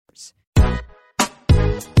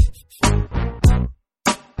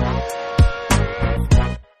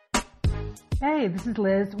Hey, this is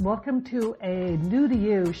Liz. Welcome to a New to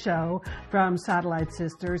You show from Satellite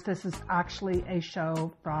Sisters. This is actually a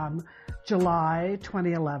show from July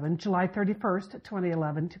 2011, July 31st,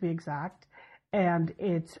 2011 to be exact. And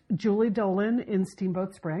it's Julie Dolan in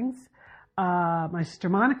Steamboat Springs, my sister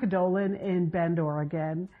Monica Dolan in Bend,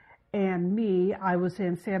 Oregon, and me. I was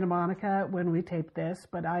in Santa Monica when we taped this,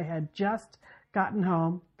 but I had just gotten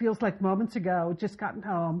home, feels like moments ago, just gotten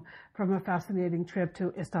home from a fascinating trip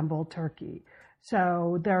to Istanbul, Turkey.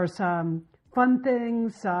 So there are some fun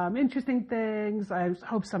things, some interesting things. I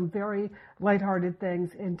hope some very lighthearted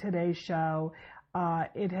things in today's show.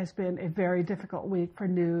 It has been a very difficult week for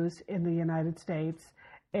news in the United States,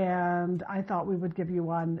 and I thought we would give you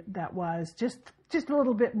one that was just a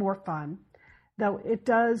little bit more fun. Though it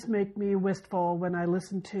does make me wistful when I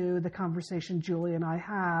listen to the conversation Julie and I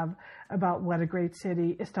have about what a great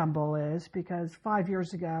city Istanbul is, because 5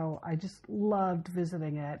 years ago, I just loved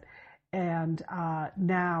visiting it. And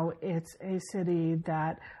now it's a city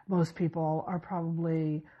that most people are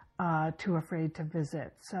probably too afraid to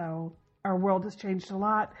visit. So our world has changed a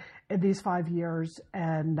lot in these 5 years,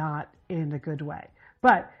 and not in a good way.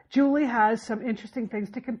 But Julie has some interesting things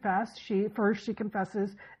to confess. She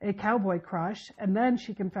confesses a cowboy crush, and then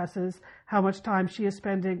she confesses how much time she is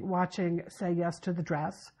spending watching Say Yes to the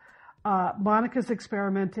Dress. Monica's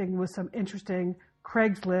experimenting with some interesting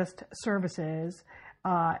Craigslist services,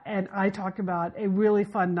 and I talk about a really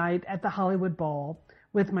fun night at the Hollywood Bowl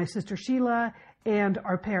with my sister Sheila and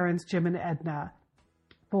our parents Jim and Edna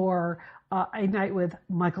for a night with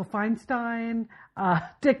Michael Feinstein,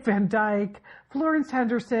 Dick Van Dyke, Florence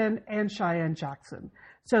Henderson, and Cheyenne Jackson.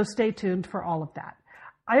 So stay tuned for all of that.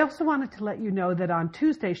 I also wanted to let you know that on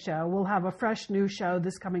Tuesday's show, we'll have a fresh new show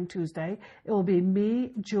this coming Tuesday. It will be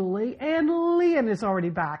me, Julie, and Leanne is already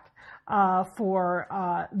back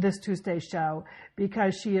for this Tuesday's show,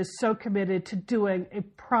 because she is so committed to doing a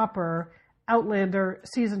proper Outlander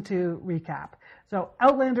Season 2 recap. So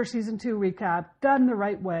Outlander Season 2 recap, done the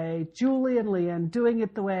right way. Julie and Leanne doing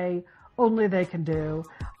it the way only they can do.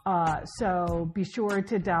 So be sure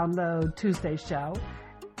to download Tuesday's show.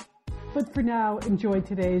 But for now, enjoy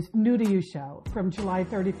today's New to You show from July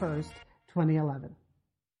 31st, 2011.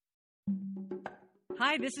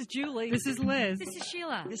 Hi, this is Julie. This is Liz. This is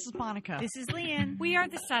Sheila. This is Monica. This is Leanne. We are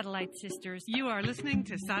the Satellite Sisters. You are listening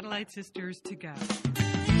to Satellite Sisters to Go.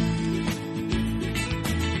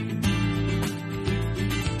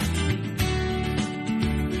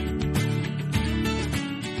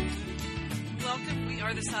 Welcome. We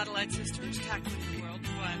are the Satellite Sisters, tackling the world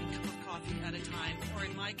one cup of coffee at a time, or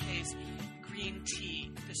in my case, green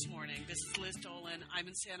tea this morning. This is Liz Dolan. I'm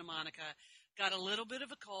in Santa Monica. Got a little bit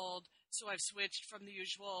of a cold, so I've switched from the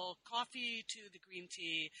usual coffee to the green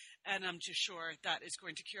tea, and I'm just sure that is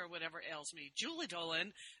going to cure whatever ails me. Julie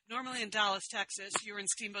Dolan, normally in Dallas, Texas. You're in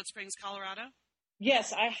Steamboat Springs, Colorado?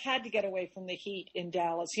 Yes, I had to get away from the heat in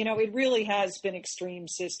Dallas. You know, it really has been extreme,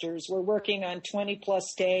 sisters. We're working on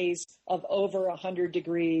 20-plus days of over 100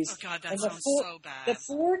 degrees. Oh, God, that sounds so bad. The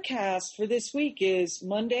forecast for this week is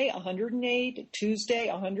Monday, 108, Tuesday,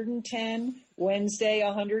 110, Wednesday,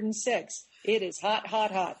 106. It is hot,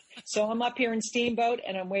 hot, hot. So I'm up here in Steamboat,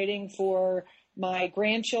 and I'm waiting for my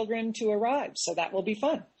grandchildren to arrive. So that will be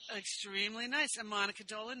fun. Extremely nice. And Monica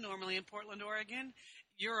Dolan, normally in Portland, Oregon.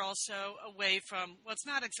 You're also away from, well, it's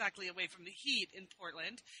not exactly away from the heat in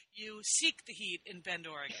Portland. You seek the heat in Bend,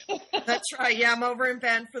 Oregon. That's right. Yeah, I'm over in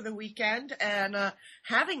Bend for the weekend and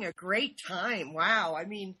having a great time. Wow. I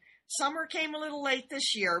mean, summer came a little late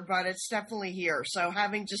this year, but it's definitely here. So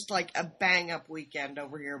having just like a bang-up weekend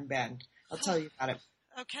over here in Bend. I'll tell you about it.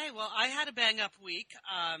 Okay. Well, I had a bang-up week.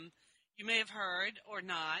 You may have heard or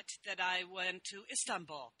not that I went to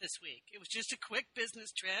Istanbul this week. It was just a quick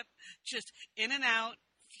business trip, just in and out,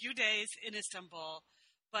 few days in Istanbul.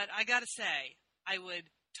 But I got to say, I would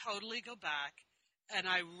totally go back, and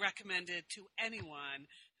I recommend it to anyone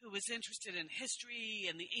who is interested in history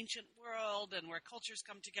and the ancient world and where cultures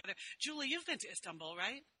come together. Julie, you've been to Istanbul,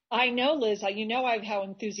 right? I know, Liz. You know how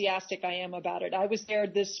enthusiastic I am about it. I was there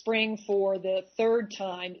this spring for the third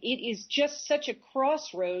time. It is just such a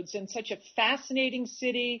crossroads and such a fascinating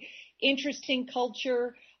city, interesting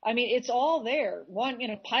culture. I mean, it's all there,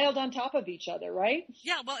 piled on top of each other, right?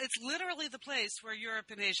 Yeah, well, it's literally the place where Europe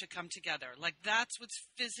and Asia come together. Like, that's what's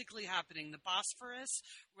physically happening. The Bosphorus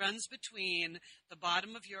runs between the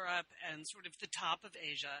bottom of Europe and sort of the top of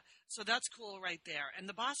Asia. So that's cool right there. And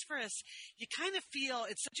the Bosphorus, you kind of feel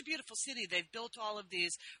it's such a beautiful city. They've built all of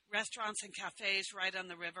these restaurants and cafes right on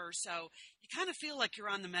the river. So you kind of feel like you're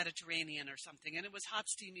on the Mediterranean or something. And it was hot,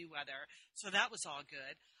 steamy weather. So that was all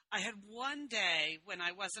good. I had one day when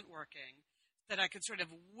I wasn't working that I could sort of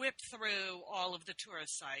whip through all of the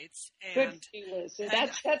tourist sites. Good for you, Liz.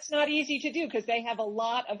 That's not easy to do because they have a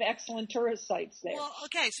lot of excellent tourist sites there. Well,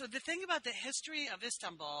 okay, so the thing about the history of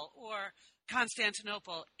Istanbul, or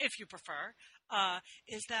Constantinople, if you prefer,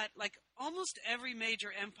 is that like almost every major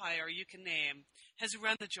empire you can name has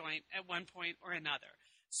run the joint at one point or another.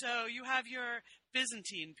 So you have your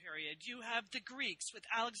Byzantine period. You have the Greeks with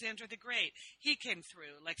Alexander the Great. He came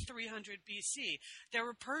through like 300 BC. There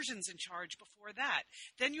were Persians in charge before that.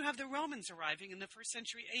 Then you have the Romans arriving in the 1st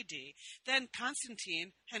century AD. Then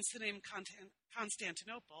Constantine, hence the name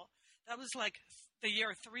Constantinople. That was like the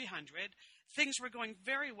year 300. Things were going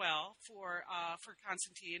very well for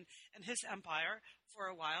Constantine and his empire for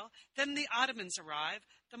a while. Then the Ottomans arrive.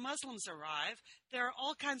 The Muslims arrive. There are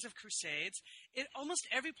all kinds of crusades. Almost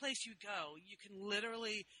every place you go, you can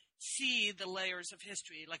literally see the layers of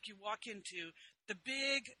history. Like you walk into the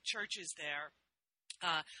big churches there.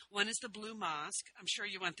 One is the Blue Mosque. I'm sure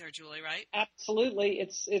you went there, Julie, right? Absolutely.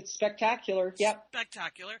 It's spectacular. Yep.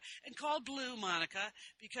 Spectacular. And called Blue, Monica,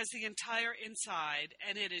 because the entire inside,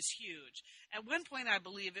 and it is huge. At one point, I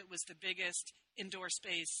believe it was the biggest indoor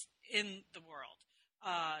space in the world.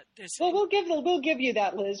 Well, we'll give you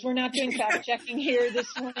that, Liz. We're not doing fact checking here this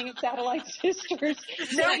morning at Satellite Sisters.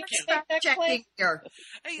 No fact checking here.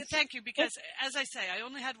 Hey, thank you, because as I say, I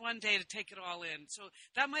only had one day to take it all in, so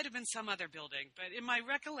that might have been some other building. But in my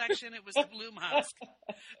recollection, it was the Blue Mosque.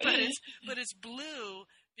 But it's blue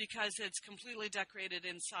because it's completely decorated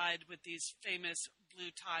inside with these famous blue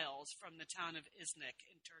tiles from the town of Iznik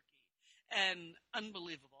in Turkey. And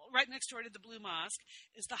unbelievable. Right next door to the Blue Mosque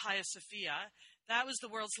is the Hagia Sophia. That was the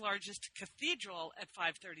world's largest cathedral at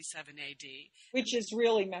 537 AD. Which is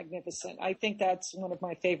really magnificent. I think that's one of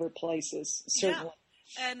my favorite places, certainly.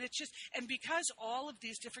 Yeah. And because all of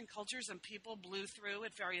these different cultures and people blew through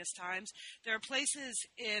at various times, there are places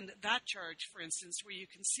in that church, for instance, where you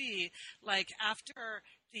can see, like after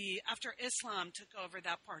Islam took over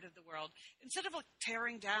that part of the world, instead of like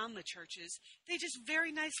tearing down the churches, they just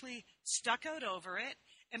very nicely stuccoed over it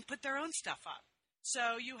and put their own stuff up.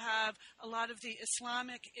 So you have a lot of the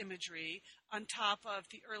Islamic imagery on top of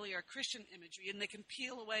the earlier Christian imagery, and they can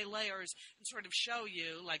peel away layers and sort of show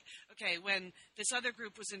you, like, okay, when this other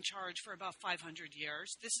group was in charge for about 500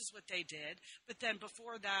 years, this is what they did. But then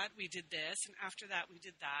before that, we did this, and after that, we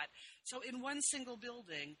did that. So in one single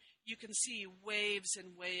building, you can see waves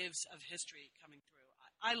and waves of history coming through.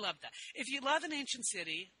 I love that. If you love an ancient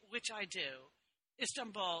city, which I do,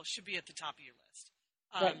 Istanbul should be at the top of your list.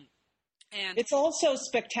 Right. And it's also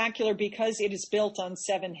spectacular because it is built on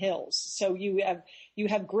 7 hills. So you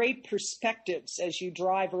have great perspectives as you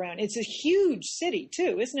drive around. It's a huge city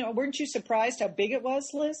too, isn't it? Weren't you surprised how big it was,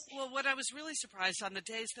 Liz? Well, what I was really surprised on the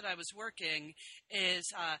days that I was working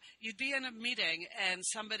is you'd be in a meeting and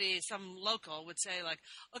some local would say like,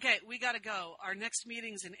 okay, we got to go. Our next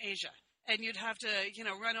meeting's in Asia. And you'd have to,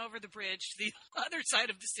 run over the bridge to the other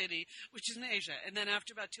side of the city, which is in Asia. And then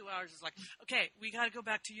after about 2 hours, it's like, okay, we got to go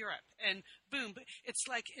back to Europe. And boom. It's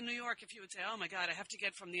like in New York, if you would say, oh, my God, I have to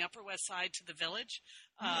get from the Upper West Side to the Village.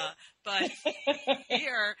 But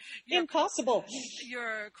here, impossible.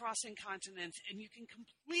 You're crossing continents, and you can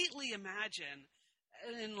completely imagine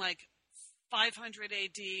in like 500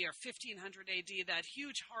 AD or 1500 AD, that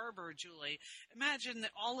huge harbor, Julie. Imagine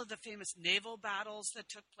that all of the famous naval battles that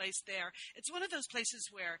took place there. It's one of those places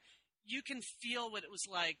where you can feel what it was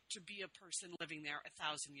like to be a person living there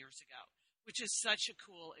 1,000 years ago, which is such a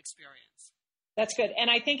cool experience. That's good.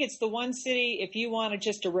 And I think it's the one city, if you wanted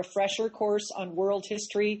just a refresher course on world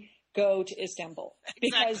history, go to Istanbul.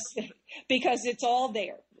 Exactly. Because it's all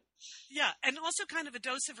there. Yeah, and also kind of a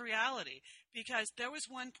dose of reality, because there was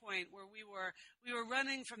one point where we were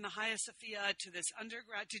running from the Hagia Sophia to this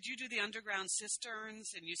underground. Did you do the underground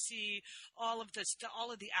cisterns? And you see all of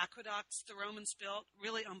the aqueducts the Romans built,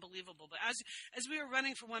 really unbelievable. But as we were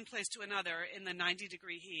running from one place to another in the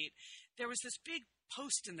 90-degree heat, there was this big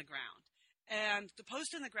post in the ground, and the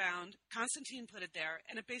post in the ground, Constantine put it there,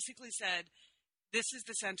 and it basically said, "This is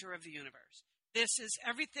the center of the universe. This is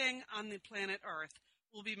everything on the planet Earth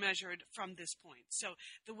will be measured from this point. So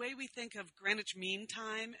the way we think of Greenwich Mean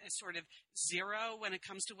Time as sort of zero when it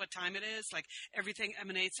comes to what time it is, like everything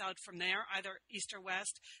emanates out from there, either east or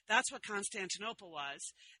west, that's what Constantinople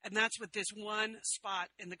was. And that's what this one spot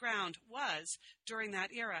in the ground was during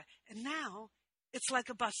that era. And now it's like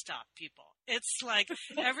a bus stop, people. It's like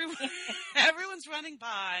everyone's running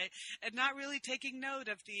by and not really taking note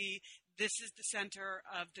of this is the center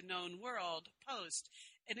of the known world post.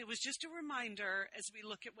 And it was just a reminder as we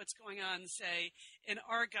look at what's going on, say, in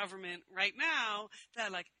our government right now,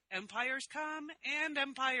 that like empires come and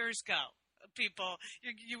empires go. People,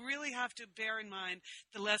 you really have to bear in mind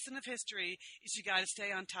the lesson of history is you got to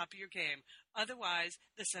stay on top of your game. Otherwise,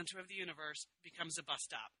 the center of the universe becomes a bus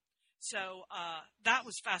stop. So that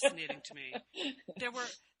was fascinating to me.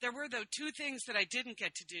 There were though two things that I didn't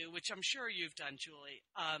get to do, which I'm sure you've done, Julie.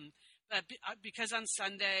 But because on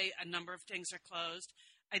Sunday a number of things are closed,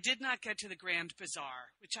 I did not get to the Grand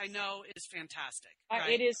Bazaar, which I know is fantastic.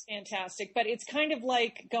 Right? It is fantastic, but it's kind of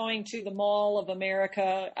like going to the Mall of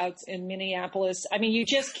America out in Minneapolis. I mean, you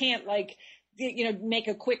just can't make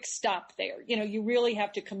a quick stop there. You really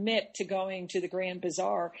have to commit to going to the Grand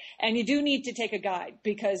Bazaar, and you do need to take a guide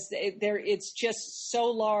because it's just so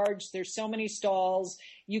large. There's so many stalls.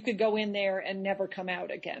 You could go in there and never come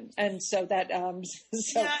out again. And so that,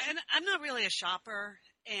 yeah, and I'm not really a shopper.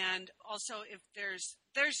 And also if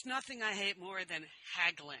there's nothing I hate more than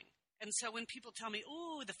haggling. And so when people tell me,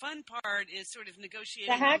 "Ooh, the fun part is sort of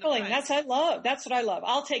negotiating," the haggling. That's what I love.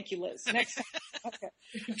 I'll take you, Liz. Next time. Okay.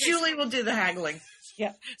 Julie will do the haggling.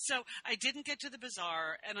 Yeah. So I didn't get to the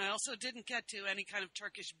bazaar, and I also didn't get to any kind of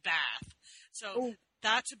Turkish bath. So Ooh.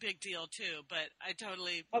 That's a big deal too. But I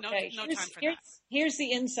totally no time for that. Here's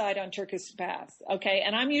the inside on Turkish bath. Okay,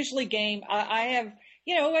 and I'm usually game. I have.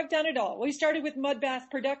 I've done it all. We started with Mud Bath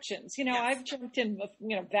Productions. Yes. I've jumped in,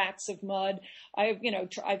 vats of mud. I've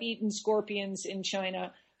eaten scorpions in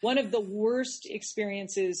China. One of the worst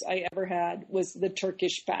experiences I ever had was the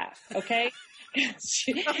Turkish bath. Okay.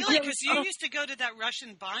 Really? Because you used to go to that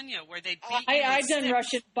Russian banya where they beat you. I've done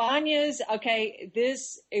Russian banyas. Okay.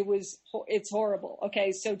 It's horrible.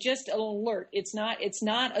 Okay. So just an alert. It's not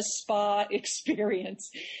a spa experience.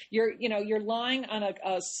 You're lying on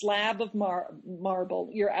a slab of marble.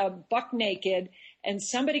 You're buck naked. And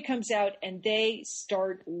somebody comes out and they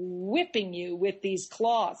start whipping you with these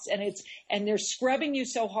cloths, and they're scrubbing you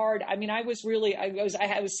so hard. I mean, I was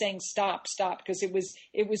saying stop because it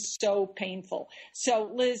was so painful.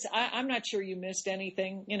 So Liz, I'm not sure you missed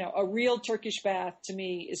anything. A real Turkish bath to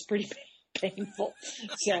me is pretty painful.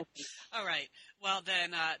 So, all right. Well,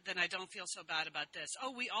 then I don't feel so bad about this.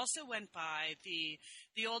 Oh, we also went by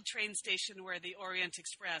the old train station where the Orient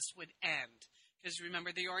Express would end. Because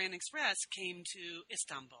remember, the Orient Express came to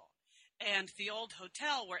Istanbul. And the old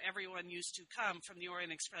hotel where everyone used to come from the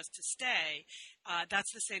Orient Express to stay,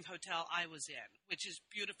 that's the same hotel I was in, which is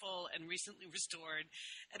beautiful and recently restored.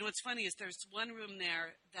 And what's funny is there's one room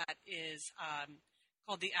there that is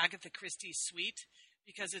called the Agatha Christie Suite,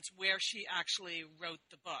 because it's where she actually wrote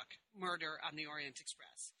the book, Murder on the Orient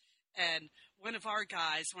Express. And one of our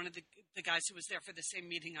guys, one of the guys who was there for the same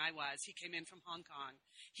meeting I was, he came in from Hong Kong.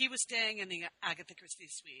 He was staying in the Agatha Christie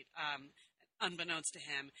Suite, unbeknownst to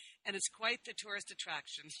him, and it's quite the tourist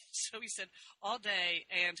attraction. So he said all day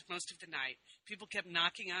and most of the night, people kept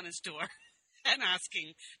knocking on his door and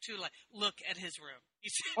asking to look at his room. He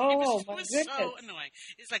said it was so annoying.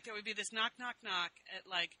 It's like there would be this knock, knock, knock at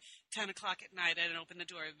 10 o'clock at night. I'd open the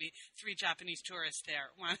door. It would be 3 Japanese tourists there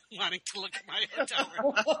wanting to look at my hotel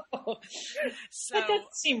room. So, that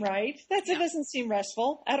doesn't seem right. It doesn't seem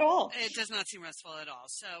restful at all. It does not seem restful at all.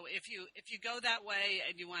 So if you go that way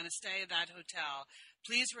and you want to stay at that hotel,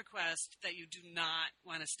 please request that you do not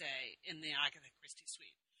want to stay in the Agatha Christie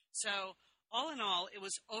Suite. So all in all, it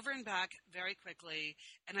was over and back very quickly,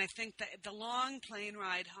 and I think that the long plane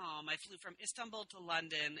ride home, I flew from Istanbul to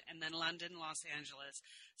London, and then London, Los Angeles.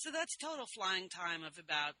 So that's total flying time of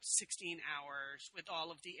about 16 hours with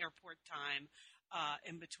all of the airport time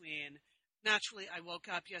in between. Naturally, I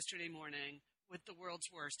woke up yesterday morning with the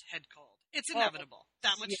world's worst head cold. It's inevitable.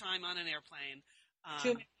 That much time on an airplane.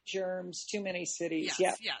 Too many germs, too many cities.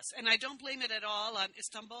 Yes. And I don't blame it at all on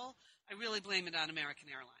Istanbul. I really blame it on American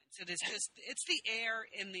Airlines. It's the air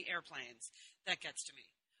in the airplanes that gets to me.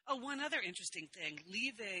 Oh, one other interesting thing.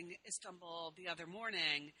 Leaving Istanbul the other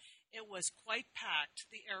morning, it was quite packed,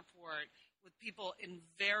 the airport, with people in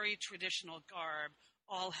very traditional garb,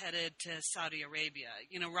 all headed to Saudi Arabia.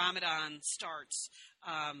 Ramadan starts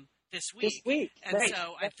this week. And right.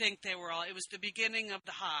 So I think they were all, it was the beginning of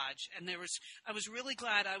the Hajj, and I was really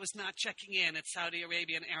glad I was not checking in at Saudi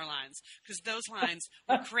Arabian Airlines, because those lines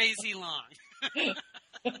were crazy long.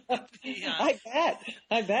 I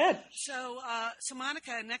bet. So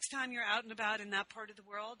Monica, next time you're out and about in that part of the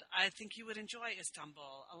world, I think you would enjoy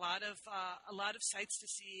Istanbul. A lot of sights to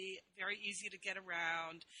see, very easy to get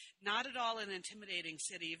around, not at all an intimidating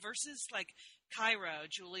city versus like Cairo,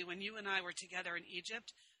 Julie. When you and I were together in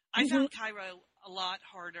Egypt, I found Cairo a lot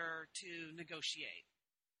harder to negotiate.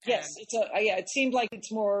 Yes, it seemed like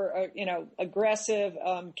it's more, aggressive,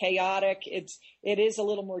 chaotic. It is a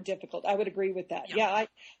little more difficult. I would agree with that. Yeah,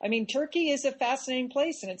 I mean, Turkey is a fascinating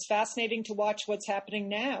place, and it's fascinating to watch what's happening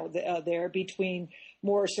now there between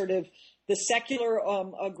more sort of the secular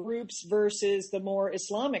groups versus the more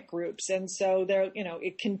Islamic groups, and so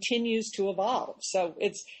it continues to evolve. So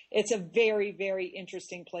it's a very, very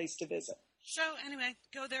interesting place to visit. So anyway,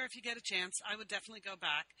 go there if you get a chance. I would definitely go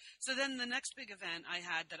back. So then the next big event I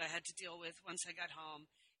had to deal with once I got home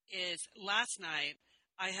is last night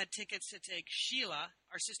I had tickets to take Sheila,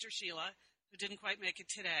 our sister Sheila, who didn't quite make it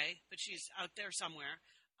today, but she's out there somewhere,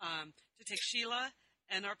 to take Sheila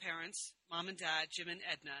and our parents, Mom and Dad, Jim and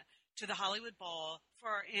Edna, to the Hollywood Bowl for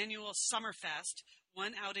our annual Summerfest,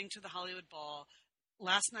 one outing to the Hollywood Bowl.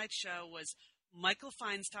 Last night's show was Michael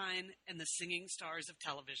Feinstein and the Singing Stars of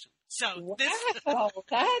Television. So wow,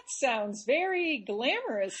 that sounds very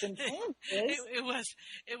glamorous and fun.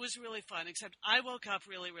 It was really fun, except I woke up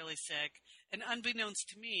really, really sick. And unbeknownst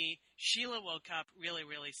to me, Sheila woke up really,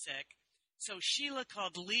 really sick. So Sheila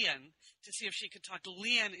called Leon to see if she could talk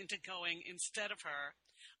Leon into going instead of her.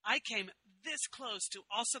 I came this close to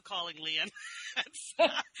also calling Leon,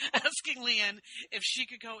 asking Leon if she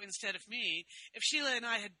could go instead of me. If Sheila and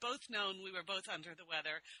I had both known we were both under the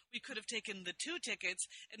weather, we could have taken the 2 tickets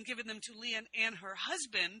and given them to Leon and her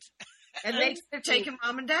husband. And they could have taken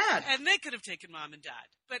Mom and Dad. And they could have taken Mom and Dad.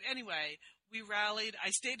 But anyway, we rallied. I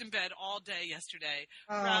stayed in bed all day yesterday,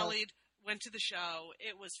 rallied, went to the show.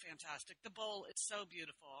 It was fantastic. The bowl is so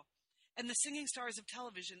beautiful. And the Singing Stars of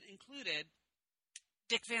Television included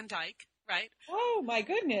Dick Van Dyke, right? Oh, my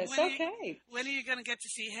goodness. When are you going to get to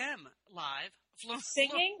see him live?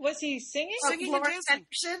 Singing? Was he singing? Singing and dancing.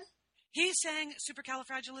 He sang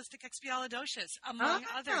Supercalifragilisticexpialidocious, among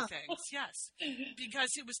other things, yes. Because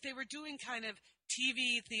they were doing kind of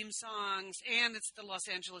TV theme songs, and it's the Los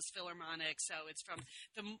Angeles Philharmonic, so it's from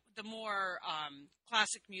the more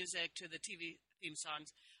classic music to the TV theme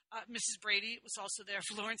songs. Mrs. Brady was also there.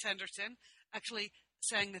 Florence Henderson actually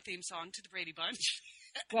sang the theme song to the Brady Bunch.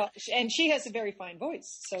 Well, and she has a very fine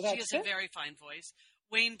voice, so that's She has a very fine voice.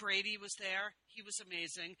 Wayne Brady was there. He was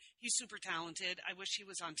amazing. He's super talented. I wish he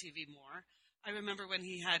was on TV more. I remember when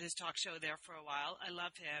he had his talk show there for a while. I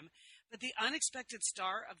loved him. But the unexpected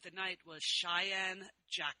star of the night was Cheyenne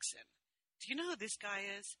Jackson. Do you know who this guy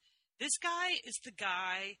is? This guy is the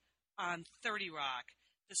guy on 30 Rock,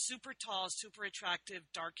 the super tall, super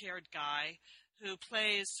attractive, dark-haired guy who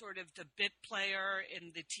plays sort of the bit player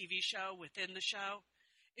in the TV show within the show.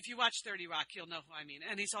 If you watch 30 Rock, you'll know who I mean.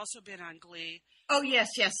 And he's also been on Glee. Oh, yes,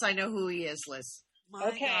 I know who he is, Liz.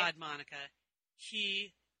 My God, Monica.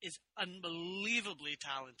 He is unbelievably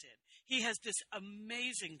talented. He has this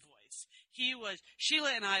amazing voice.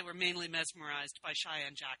 Sheila and I were mainly mesmerized by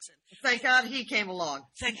Cheyenne Jackson. Thank God he came along.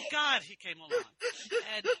 Thank God he came along.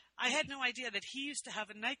 And I had no idea that he used to have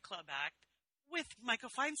a nightclub act with Michael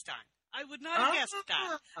Feinstein. I would not have guessed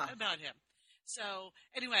that about him. So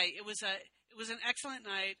anyway, it was an excellent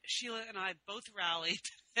night. Sheila and I both rallied,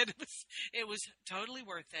 and it was totally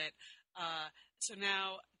worth it. So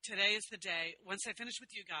now today is the day. Once I finish with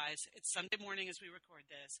you guys, it's Sunday morning as we record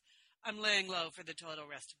this. I'm laying low for the total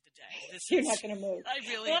rest of the day. You're not going to move.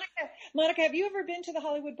 Monica, have you ever been to the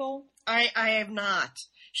Hollywood Bowl? I have not.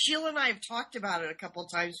 Sheila and I have talked about it a couple of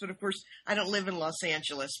times, but of course I don't live in Los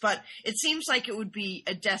Angeles. But it seems like it would be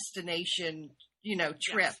a destination,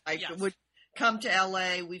 trip. Yes. I would come to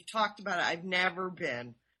LA. We've talked about it. I've never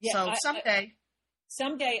been. Yeah, so someday.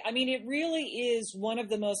 Someday. I mean, it really is one of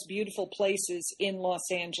the most beautiful places in Los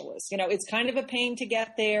Angeles. It's kind of a pain to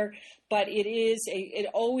get there, but it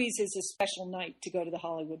always is a special night to go to the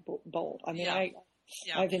Hollywood Bowl. I mean,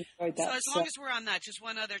 I've enjoyed that. So as long as we're on that, just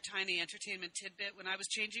one other tiny entertainment tidbit. When I was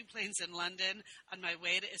changing planes in London on my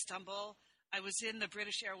way to Istanbul, I was in the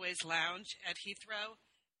British Airways lounge at Heathrow.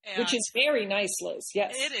 Which is very nice, Liz.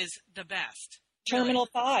 Yes. It is the best. Terminal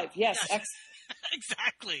 5. Yes.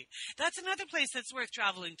 Exactly. That's another place that's worth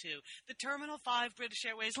traveling to. The Terminal 5 British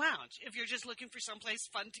Airways Lounge, if you're just looking for someplace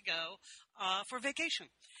fun to go for vacation.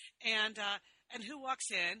 And who walks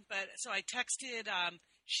in? So I texted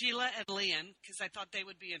Sheila and Leon because I thought they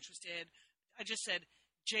would be interested. I just said,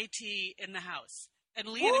 JT in the house. And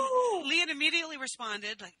Leanne immediately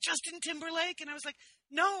responded, like, Justin Timberlake? And I was like,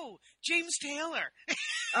 no, James Taylor.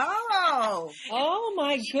 Oh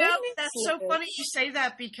my goodness. That's so funny you say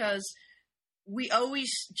that, because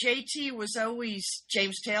JT was always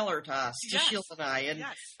James Taylor to us, to Sheila and I, and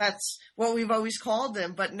that's what we've always called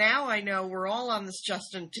him. But now I know we're all on this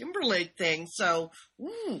Justin Timberlake thing, so,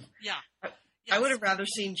 I would have rather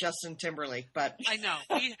seen Justin Timberlake, but... I know.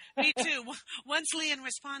 Me too. Once Leanne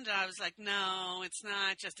responded, I was like, no, it's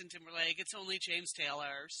not Justin Timberlake. It's only James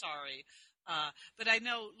Taylor. Sorry. But I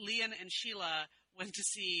know Leanne and Sheila went to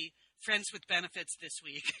see Friends with Benefits this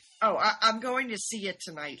week. Oh, I'm going to see it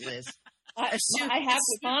tonight, Liz. I have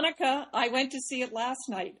with Monica. I went to see it last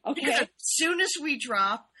night. Okay. As soon as we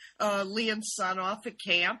drop Leanne's son off at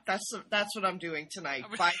camp, that's what I'm doing tonight,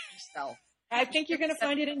 by myself. I think you're going to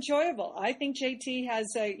find it enjoyable. I think JT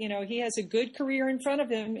has he has a good career in front of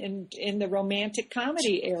him in the romantic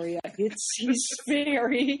comedy area.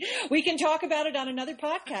 We can talk about it on another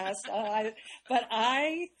podcast. But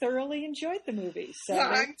I thoroughly enjoyed the movie. So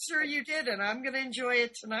I'm sure you did, and I'm going to enjoy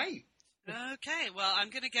it tonight. Okay, well, I'm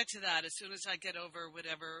going to get to that as soon as I get over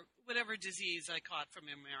whatever disease I caught from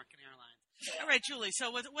American Airlines. All right, Julie,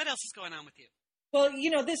 so what else is going on with you? Well,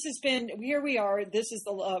 here we are. This is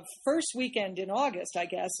the first weekend in August, I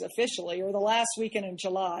guess, officially, or the last weekend in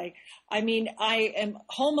July. I mean, I am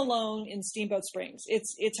home alone in Steamboat Springs.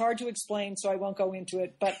 It's hard to explain, so I won't go into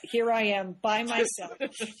it, but here I am by myself.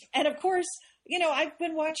 And of course, I've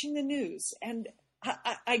been watching the news, and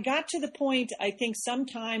I got to the point, I think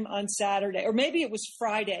sometime on Saturday, or maybe it was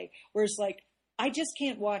Friday, where it's like, I just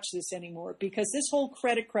can't watch this anymore, because this whole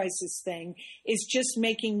credit crisis thing is just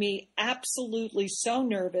making me absolutely so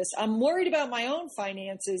nervous. I'm worried about my own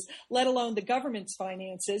finances, let alone the government's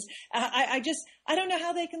finances. I don't know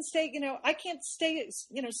how they can stay, I can't stay,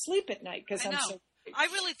 sleep at night because I'm so. I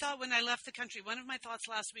really thought when I left the country, one of my thoughts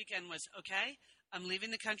last weekend was, okay, I'm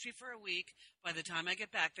leaving the country for a week. By the time I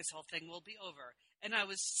get back, this whole thing will be over. And I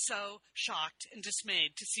was so shocked and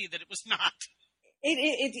dismayed to see that it was not.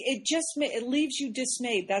 It leaves you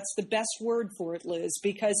dismayed. That's the best word for it, Liz,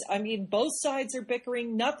 because, both sides are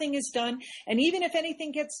bickering. Nothing is done. And even if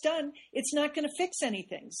anything gets done, it's not going to fix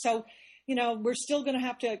anything. So, we're still going to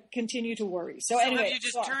have to continue to worry. So anyway. Have you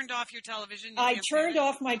just turned off your television? I turned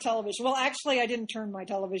off my television. Well, actually, I didn't turn my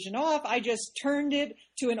television off. I just turned it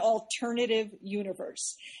to an alternative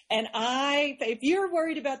universe. And if you're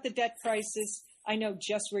worried about the debt crisis, I know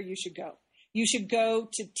just where you should go. You should go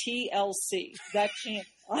to TLC. That channel.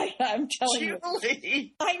 I'm telling you.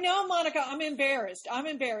 I know, Monica, I'm embarrassed,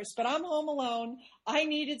 but I'm home alone. I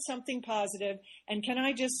needed something positive. And can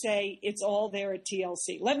I just say, it's all there at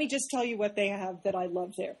TLC. Let me just tell you what they have that I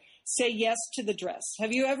love there. Say Yes to the Dress.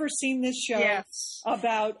 Have you ever seen this show? Yes.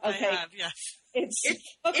 About, okay. I have, yes. It's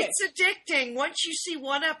addicting. Once you see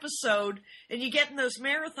one episode and you get in those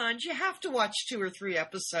marathons, you have to watch 2 or 3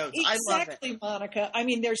 episodes. Exactly, I love it. Monica.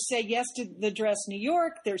 There's Say Yes to the Dress New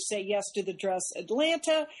York. There's Say Yes to the Dress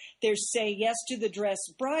Atlanta. There's Say Yes to the Dress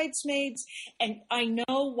Bridesmaids. And I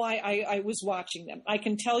know why I was watching them. I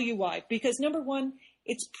can tell you why. Because number one,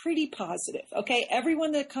 it's pretty positive. Okay.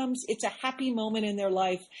 Everyone that comes, it's a happy moment in their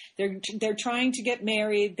life. They're trying to get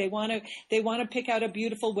married. They want to pick out a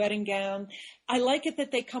beautiful wedding gown. I like it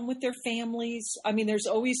that they come with their families. There's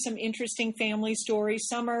always some interesting family stories.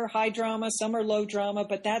 Some are high drama, some are low drama,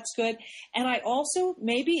 but that's good. And I also,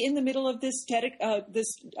 maybe in the middle of this credit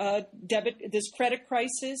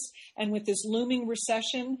crisis and with this looming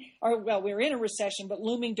recession, we're in a recession, but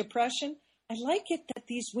looming depression, I like it that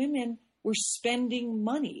these women were spending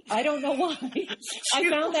money. I don't know why. I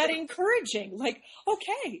found that encouraging. Like,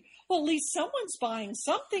 okay, well, at least someone's buying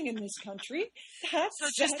something in this country.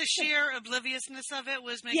 The sheer obliviousness of it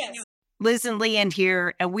was making you... Liz and Leanne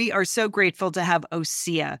here, and we are so grateful to have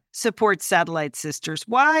OSEA support Satellite Sisters.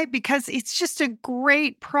 Why? Because it's just a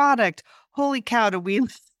great product. Holy cow, do we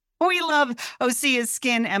love OSEA's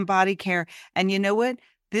skin and body care. And you know what?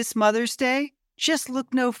 This Mother's Day, just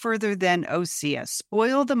look no further than OSEA.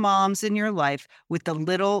 Spoil the moms in your life with the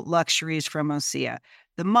little luxuries from OSEA.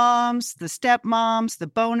 The moms, the stepmoms, the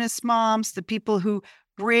bonus moms, the people who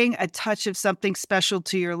bring a touch of something special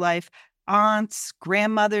to your life, aunts,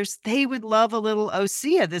 grandmothers, they would love a little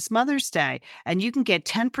OSEA this Mother's Day. And you can get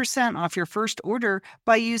 10% off your first order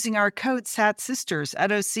by using our code SATSisters at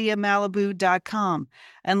OSEAMalibu.com.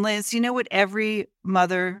 And Liz, you know what every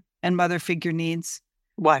mother and mother figure needs?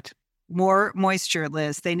 What? More moisture,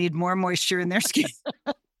 Liz. They need more moisture in their skin.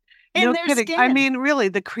 No kidding. Really,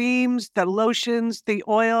 the creams, the lotions, the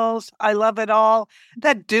oils, I love it all.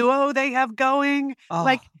 That duo they have going,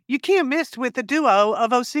 you can't miss with the duo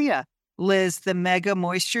of OSEA. Liz, the Mega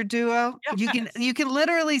Moisture Duo. Yes. You can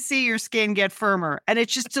literally see your skin get firmer, and it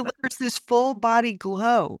just delivers this full body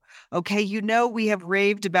glow. Okay, we have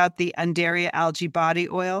raved about the Undaria algae body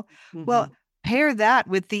oil. Mm-hmm. Well, pair that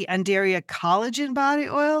with the Undaria collagen body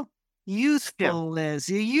oil. Youthful, Liz.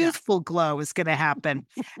 Your youthful glow is going to happen.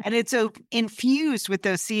 And it's infused with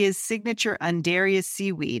Osea's signature Undaria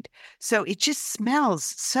seaweed. So it just smells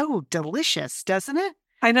so delicious, doesn't it?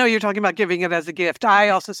 I know you're talking about giving it as a gift. I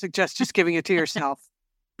also suggest just giving it to yourself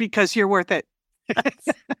because you're worth it.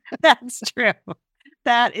 That's true.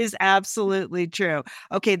 That is absolutely true.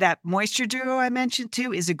 Okay, that Moisture Duo I mentioned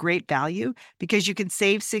too is a great value because you can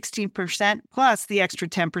save 16% plus the extra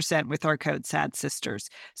 10% with our code SADSisters.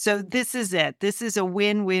 So this is it. This is a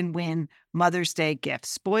win-win-win Mother's Day gift.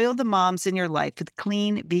 Spoil the moms in your life with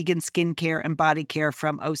clean vegan skincare and body care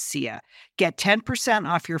from Osea. Get 10%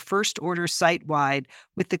 off your first order site-wide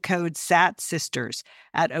with the code SADSisters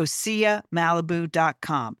at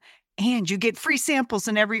OseaMalibu.com. And you get free samples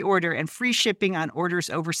in every order and free shipping on orders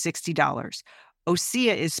over $60.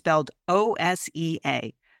 Osea is spelled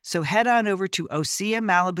O-S-E-A. So head on over to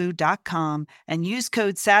OseaMalibu.com and use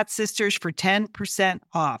code SADSisters for 10%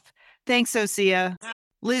 off. Thanks, Osea.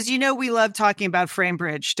 Liz, we love talking about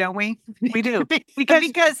FrameBridge, don't we? We do.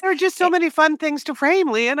 because there are just so many fun things to frame,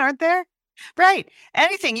 Lian, aren't there? Right.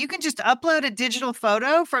 Anything. You can just upload a digital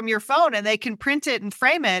photo from your phone and they can print it and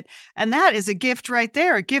frame it. And that is a gift right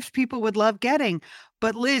there, a gift people would love getting.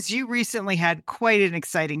 But Liz, you recently had quite an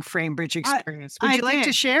exciting FrameBridge experience. Would you like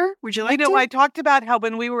to share? Would you like to? I talked about how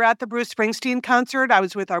when we were at the Bruce Springsteen concert, I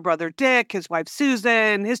was with our brother Dick, his wife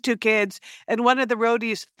Susan, his 2 kids, and one of the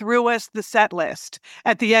roadies threw us the set list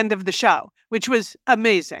at the end of the show, which was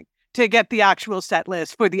amazing to get the actual set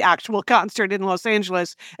list for the actual concert in Los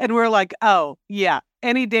Angeles. And we're like, oh, yeah,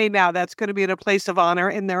 any day now, that's going to be in a place of honor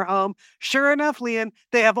in their home. Sure enough, Lian,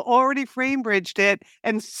 they have already FrameBridged it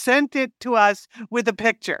and sent it to us with a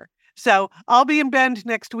picture. So I'll be in Bend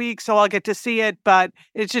next week, so I'll get to see it. But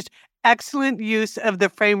it's just excellent use of the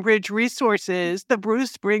FrameBridge resources, the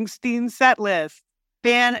Bruce Springsteen set list.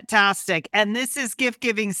 Fantastic. And this is gift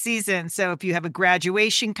giving season. So if you have a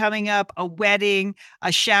graduation coming up, a wedding,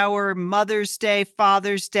 a shower, Mother's Day,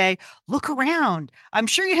 Father's Day, look around. I'm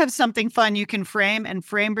sure you have something fun you can frame, and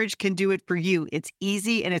FrameBridge can do it for you. It's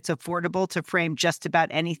easy and it's affordable to frame just about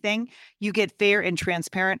anything. You get fair and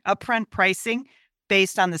transparent upfront pricing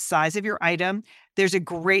based on the size of your item. There's a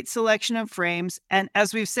great selection of frames. And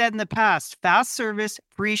as we've said in the past, fast service,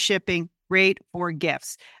 free shipping, great for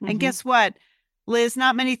gifts. Mm-hmm. And guess what? Liz,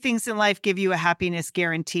 not many things in life give you a happiness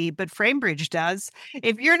guarantee, but FrameBridge does.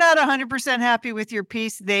 If you're not 100% happy with your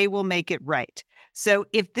piece, they will make it right. So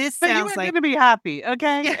if this sounds like... But you're going to be happy,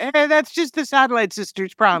 okay? Yeah. That's just the Satellite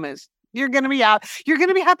Sisters promise. You're going to be out. You're going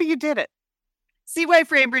to be happy you did it. See why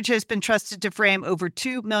FrameBridge has been trusted to frame over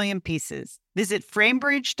 2 million pieces. Visit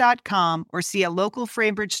framebridge.com or see a local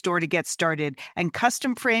FrameBridge store to get started and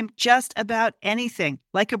custom frame just about anything,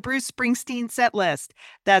 like a Bruce Springsteen set list.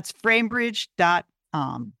 That's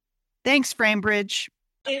framebridge.com. Thanks, FrameBridge.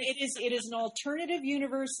 It is an alternative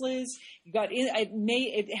universe, Liz.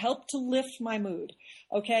 It helped to lift my mood.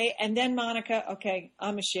 Okay. And then Monica, okay,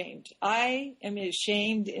 I'm ashamed. I am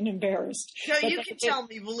ashamed and embarrassed. No, you can tell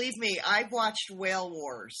me, believe me, I've watched Whale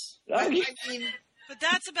Wars. I mean, but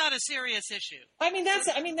that's about a serious issue.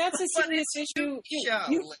 That's a serious issue.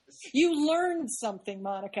 You learned something,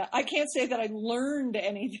 Monica. I can't say that I learned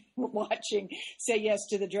anything watching Say Yes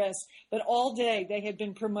to the Dress, but all day they had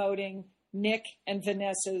been promoting Nick and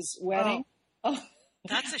Vanessa's wedding. Oh.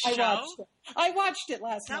 That's a show? I watched it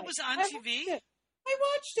last night. That was on TV? I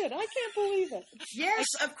watched it. I can't believe it. Yes,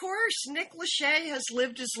 of course. Nick Lachey has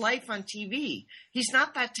lived his life on TV. He's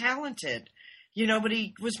not that talented. But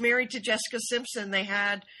he was married to Jessica Simpson. They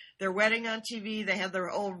had their wedding on TV. They had their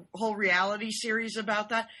whole reality series about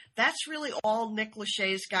that. That's really all Nick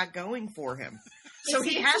Lachey's got going for him. So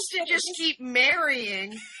he has to just keep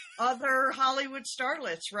marrying other Hollywood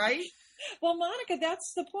starlets, right? Well, Monica,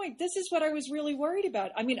 that's the point. This is what I was really worried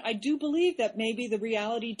about. I mean, I do believe that maybe the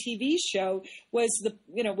reality TV show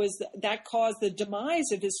that caused the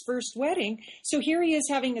demise of his first wedding. So here he is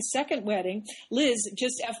having a second wedding. Liz,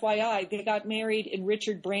 just FYI, they got married in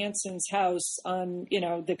Richard Branson's house on,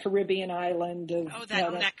 the Caribbean island of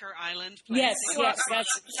Necker Island place. Yes.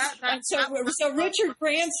 So Richard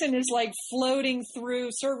Branson is like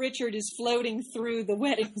Sir Richard is floating through the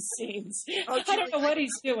wedding scenes. I don't know what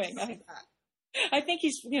he's doing. I think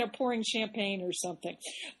he's, pouring champagne or something.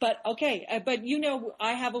 But okay. But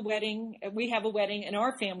I have a wedding. We have a wedding in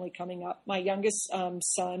our family coming up. My youngest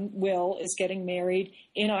son, Will, is getting married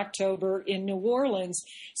in October in New Orleans.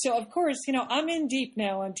 So of course, I'm in deep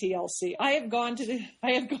now on TLC. I have gone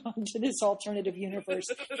to this alternative universe.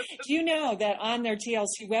 Do you know that on their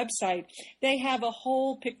TLC website, they have a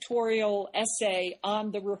whole pictorial essay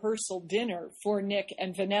on the rehearsal dinner for Nick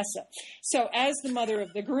and Vanessa. So as the mother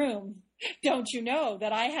of the groom, don't you know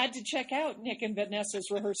that I had to check out Nick and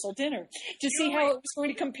Vanessa's rehearsal dinner to see how it was going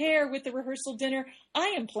to compare with the rehearsal dinner I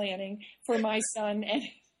am planning for my son. And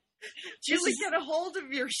Julie, get a hold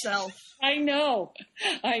of yourself. I know.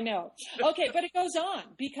 Okay, but it goes on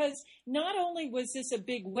because not only was this a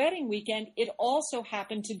big wedding weekend, it also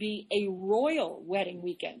happened to be a royal wedding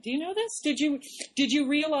weekend. Do you know this? Did you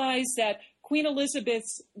realize that Queen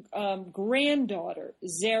Elizabeth's granddaughter,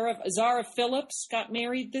 Zara Phillips, got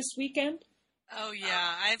married this weekend? Oh,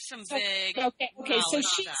 yeah. I have some big Okay. So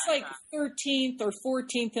she's like 13th or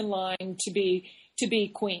 14th in line to be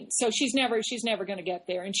queen. So she's never going to get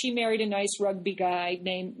there. And she married a nice rugby guy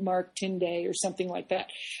named Mark Tyndale or something like that.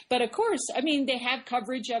 But of course, they have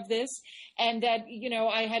coverage of this, and that,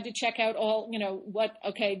 I had to check out all, the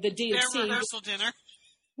DFC. Their rehearsal dinner.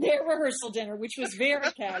 Their rehearsal dinner, which was very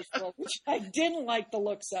casual, which I didn't like the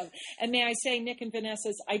looks of. And may I say, Nick and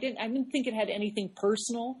Vanessa's, I didn't think it had anything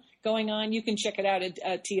personal going on. You can check it out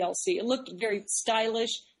at TLC. It looked very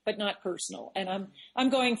stylish, but not personal. And I'm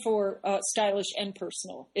going for stylish and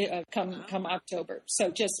personal come October. So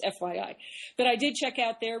just FYI. But I did check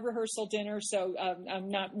out their rehearsal dinner, so I'm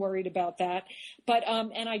not worried about that. But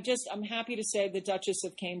and I'm happy to say the Duchess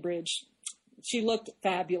of Cambridge, she looked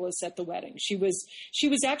fabulous at the wedding. She was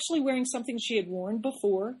actually wearing something she had worn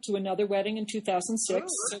before to another wedding in 2006.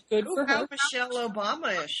 So good for her. How Michelle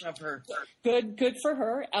Obama-ish of her. Good for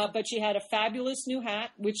her. But she had a fabulous new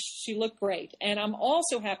hat, which she looked great. And I'm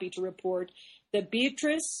also happy to report that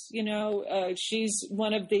Beatrice, she's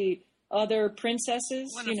one of the other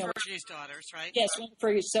princesses. One of Fergie's daughters, right? Yes, one of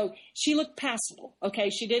Fergie's. So she looked passable. Okay,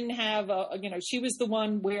 she didn't have she was the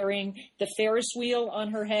one wearing the Ferris wheel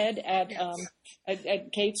on her head at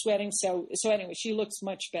Kate's wedding. So anyway, she looks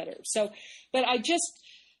much better. So, but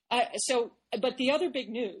but the other big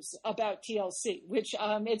news about TLC, which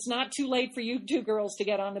it's not too late for you two girls to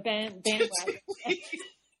get on the bandwagon.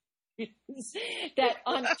 That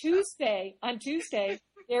on Tuesday,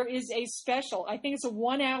 there is a special, I think it's a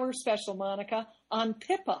 1 hour special, Monica, on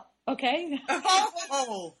Pippa. Okay.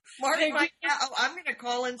 Oh, Marty, I'm going to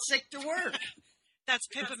call in sick to work. That's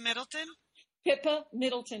Pippa Middleton? Pippa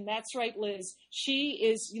Middleton. That's right, Liz. She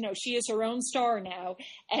is her own star now.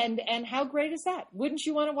 And how great is that? Wouldn't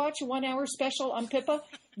you want to watch a 1 hour special on Pippa?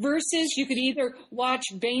 Versus you could either watch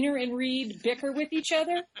Boehner and Reed bicker with each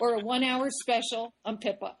other or a 1 hour special on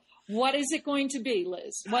Pippa. What is it going to be,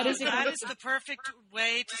 Liz? What is it? That is the perfect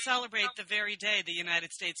way to celebrate the very day the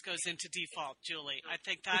United States goes into default, Julie. I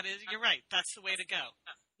think you're right. That's the way to go.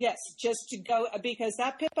 Yes, just to go, because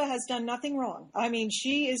that Pippa has done nothing wrong. I mean,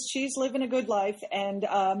 she's living a good life, and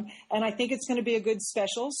I think it's going to be a good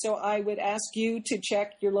special. So I would ask you to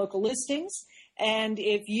check your local listings, and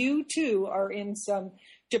if you too are in some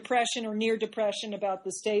depression or near depression about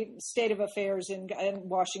the state of affairs in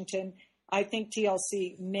Washington, I think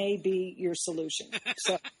TLC may be your solution.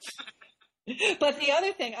 So, but the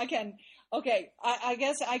other thing, again, okay, I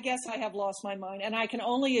guess I have lost my mind, and I can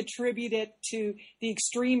only attribute it to the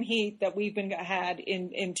extreme heat that we've had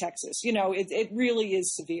in Texas. It really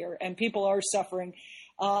is severe, and people are suffering.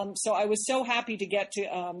 So I was so happy to get to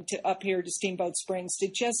up here to Steamboat Springs to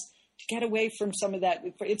get away from some of that.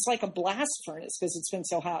 It's like a blast furnace because it's been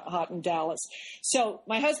so hot in Dallas. So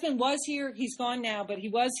my husband was here. He's gone now, but he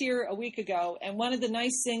was here a week ago. And one of the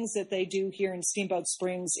nice things that they do here in Steamboat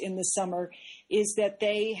Springs in the summer is that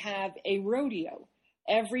they have a rodeo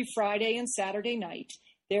every Friday and Saturday night.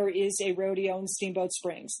 There is a rodeo in Steamboat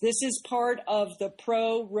Springs. This is part of the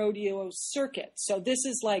pro rodeo circuit. So this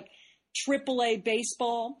is like AAA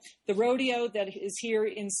baseball. The rodeo that is here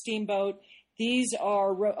in Steamboat, these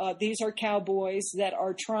are cowboys that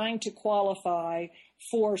are trying to qualify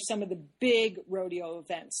for some of the big rodeo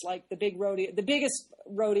events, like the biggest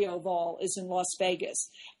rodeo of all is in Las Vegas,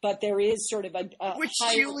 but there is sort of which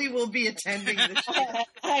Julie will be attending this year.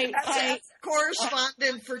 As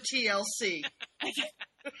correspondent for TLC.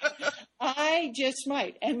 I just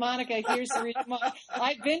might. And Monica, here's the reason why.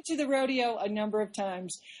 I've been to the rodeo a number of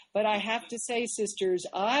times, but I have to say, sisters,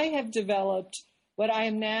 I have developed what I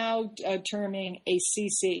am now terming a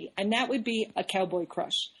CC, and that would be a cowboy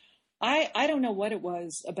crush. I don't know what it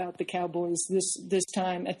was about the cowboys this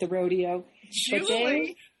time at the rodeo.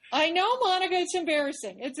 Julie, I know, Monica, it's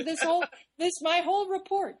embarrassing. It's my whole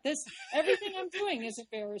report. Everything I'm doing is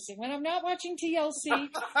embarrassing. When I'm not watching TLC,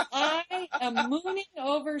 I am mooning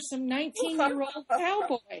over some 19-year-old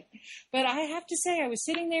cowboy. But I have to say, I was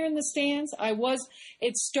sitting there in the stands.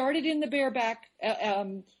 It started in the bareback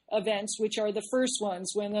events, which are the first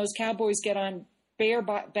ones when those cowboys get on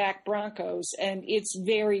bareback broncos, and it's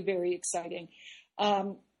very, very exciting.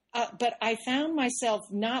 But I found myself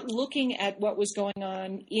not looking at what was going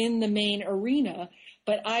on in the main arena,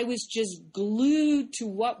 but I was just glued to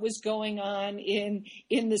what was going on in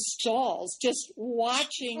the stalls, just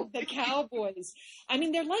watching the cowboys. I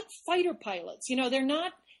mean, they're like fighter pilots. They're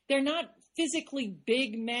not physically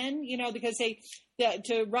big men, because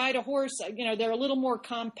to ride a horse, they're a little more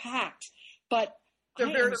compact, but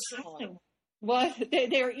they're very strong. Well,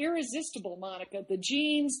 they're irresistible, Monica. The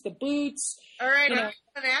jeans, the boots. All right, I'm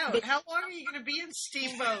coming out. How long are you going to be in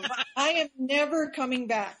Steamboat? I am never coming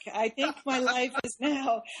back. I think my life is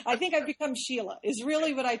now. I think I've become Sheila, is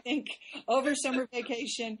really what I think. Over summer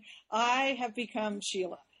vacation, I have become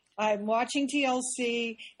Sheila. I'm watching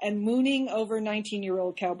TLC and mooning over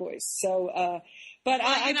 19-year-old cowboys. So,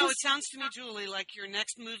 it sounds to me, Julie, like your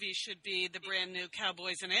next movie should be the brand new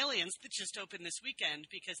Cowboys and Aliens that just opened this weekend,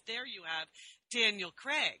 because there you have Daniel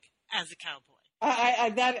Craig as a cowboy.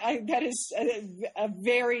 That is a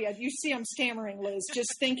very, you see I'm stammering, Liz,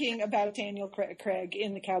 just thinking about Daniel Craig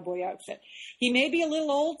in the cowboy outfit. He may be a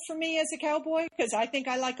little old for me as a cowboy, because I think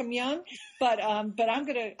I like him young, but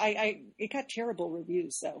it got terrible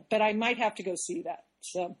reviews though, but I might have to go see that.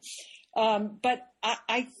 So, but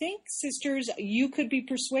I think, sisters, you could be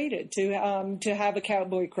persuaded to have a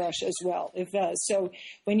cowboy crush as well. So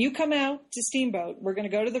when you come out to Steamboat, we're going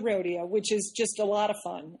to go to the rodeo, which is just a lot of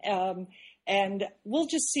fun. And we'll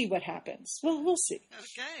just see what happens. We'll see.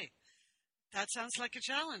 Okay. That sounds like a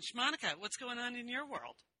challenge. Monica, what's going on in your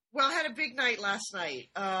world? Well, I had a big night last night.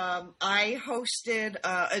 I hosted,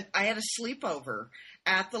 I had a sleepover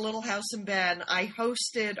at the Little House in Bend. I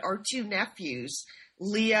hosted our two nephews,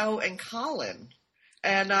 Leo and Colin.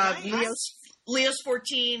 And nice. Leo's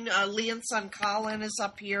 14. Leon's son Colin is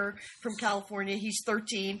up here from California. He's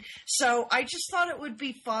 13. So I just thought it would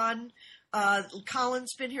be fun.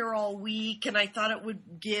 Colin's been here all week, and I thought it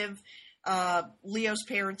would give Leo's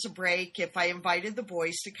parents a break if I invited the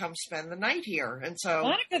boys to come spend the night here. And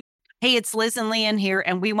so, hey, it's Liz and Leanne here,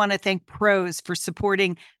 and we want to thank Prose for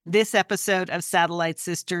supporting this episode of Satellite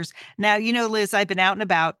Sisters. Now, Liz, I've been out and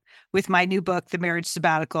about with my new book, The Marriage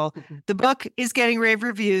Sabbatical. Mm-hmm. The book is getting rave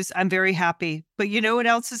reviews. I'm very happy. But you know what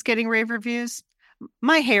else is getting rave reviews?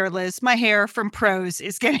 My hair, Liz. My hair from Prose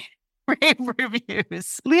is getting rave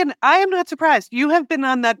reviews. Leanne, I am not surprised. You have been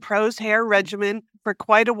on that Prose hair regimen for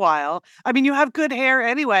quite a while. I mean, you have good hair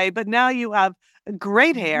anyway, but now you have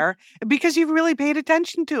great hair because you've really paid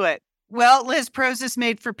attention to it. Well, Liz, Prose is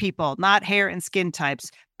made for people, not hair and skin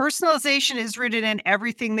types. Personalization is rooted in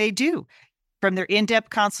everything they do, from their in-depth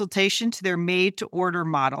consultation to their made-to-order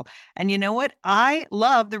model. And you know what? I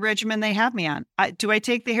love the regimen they have me on. Do I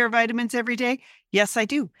take the hair vitamins every day? Yes, I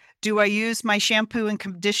do. Do I use my shampoo and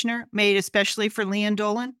conditioner made especially for Leanne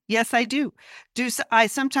Dolan? Yes, I do. Do I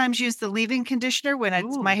sometimes use the leave-in conditioner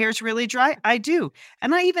when my hair's really dry? I do.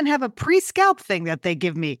 And I even have a pre-scalp thing that they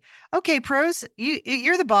give me. Okay, Prose,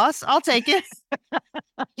 you're the boss. I'll take it.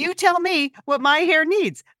 You tell me what my hair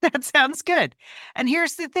needs. That sounds good. And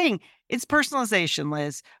here's the thing. It's personalization,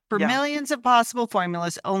 Liz. For millions of possible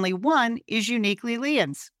formulas, only one is uniquely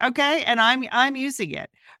Leanne's. Okay? And I'm using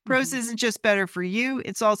it. Prose isn't just better for you,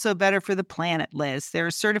 it's also better for the planet, Liz. They're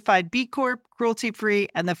a certified B Corp, cruelty-free,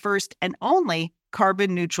 and the first and only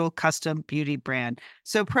carbon-neutral custom beauty brand.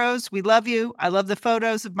 So Prose, we love you. I love the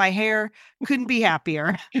photos of my hair. Couldn't be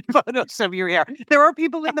happier. Photos of your hair. There are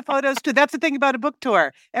people in the photos too. That's the thing about a book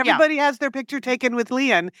tour. Everybody has their picture taken with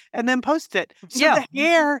Leanne and then post it. So the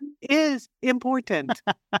hair is important.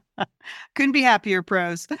 Couldn't be happier,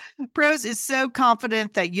 Prose. Prose is so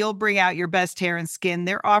confident that you'll bring out your best hair and skin.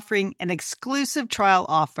 They're offering an exclusive trial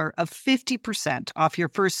offer of 50% off your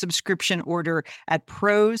first subscription order at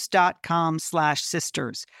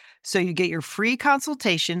prose.com/sisters. So you get your free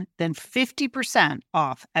consultation, then 50%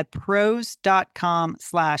 off at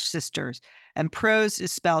prose.com/sisters. And Prose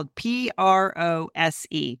is spelled Prose.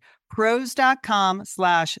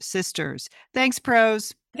 Prose.com/sisters. Thanks,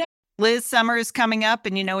 Prose. Liz, summer is coming up,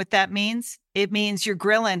 and you know what that means? It means you're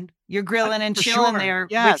grilling. You're grilling and chilling there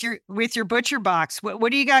with your butcher box.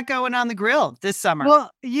 What do you got going on the grill this summer? Well,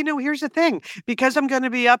 here's the thing. Because I'm going to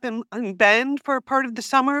be up in Bend for a part of the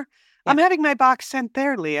summer, I'm having my box sent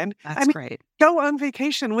there, Leanne. That's great. Go on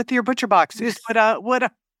vacation with your butcher box is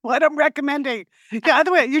what what I'm recommending. Yeah,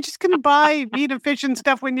 other way, you're just going to buy meat and fish and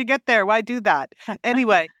stuff when you get there. Why do that?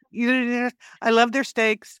 Anyway, I love their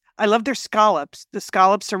steaks. I love their scallops. The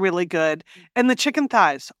scallops are really good. And the chicken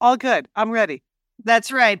thighs, all good. I'm ready.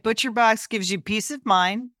 That's right. ButcherBox gives you peace of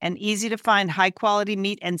mind and easy to find high quality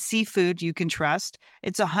meat and seafood you can trust.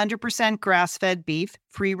 It's 100% grass fed beef,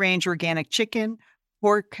 free range organic chicken,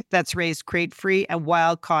 pork that's raised crate free, and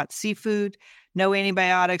wild caught seafood. No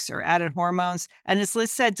antibiotics or added hormones. And as Liz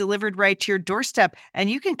said, delivered right to your doorstep. And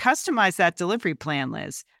you can customize that delivery plan,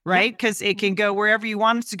 Liz, right? Because it can go wherever you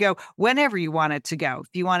want it to go, whenever you want it to go.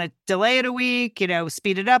 If you want to delay it a week,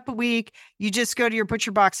 speed it up a week, you just go to your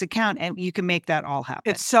ButcherBox account and you can make that all happen.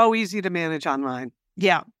 It's so easy to manage online.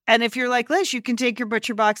 Yeah. And if you're like Liz, you can take your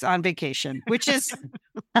ButcherBox on vacation, which is...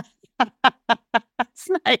 That's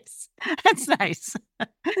nice. That's nice.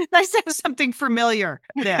 Nice to have something familiar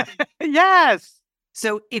there. Yes.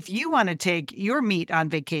 So if you want to take your meat on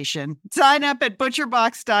vacation, sign up at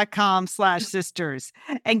butcherbox.com/sisters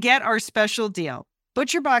and get our special deal.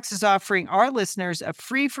 ButcherBox is offering our listeners a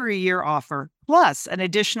free for a year offer plus an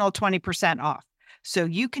additional 20% off. So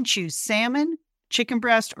you can choose salmon, chicken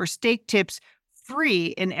breast, or steak tips free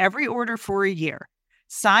in every order for a year.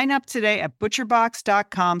 Sign up today at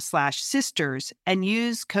butcherbox.com/sisters and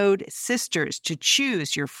use code SISTERS to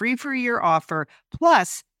choose your free for a year offer,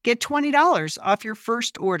 plus get $20 off your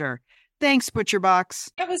first order. Thanks, ButcherBox.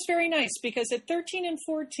 That was very nice because at 13 and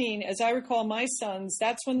 14, as I recall my sons,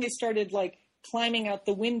 that's when they started climbing out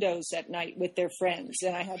the windows at night with their friends.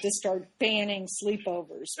 And I had to start banning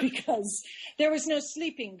sleepovers because there was no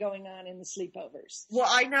sleeping going on in the sleepovers. Well,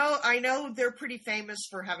 I know they're pretty famous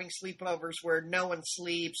for having sleepovers where no one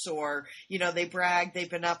sleeps or, they brag they've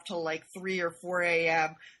been up till 3 or 4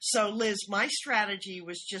 a.m. So Liz, my strategy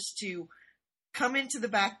was just to come into the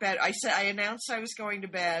back bed. I announced I was going to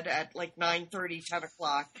bed at 9:30, 10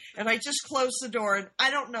 o'clock, and I just closed the door and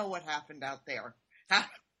I don't know what happened out there.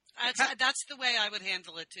 That's the way I would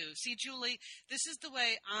handle it too. See, Julie, this is the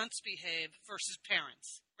way aunts behave versus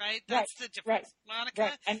parents, right? That's the difference. Right.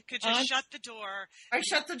 Monica could just shut the door. I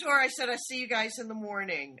shut the door. I said, "I see you guys in the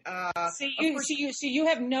morning." You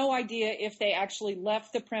have no idea if they actually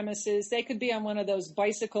left the premises. They could be on one of those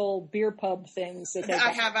bicycle beer pub things.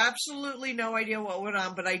 I have absolutely no idea what went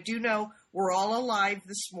on, but I do know we're all alive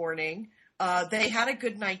this morning. They had a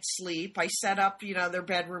good night's sleep. I set up, their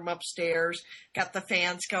bedroom upstairs, got the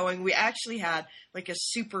fans going. We actually had a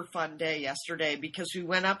super fun day yesterday because we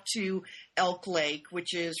went up to Elk Lake,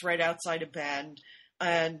 which is right outside of Bend.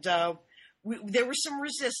 And there was some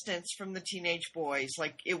resistance from the teenage boys.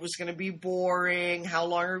 It was going to be boring. How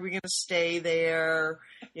long are we going to stay there?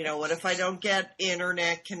 What if I don't get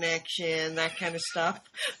internet connection, that kind of stuff.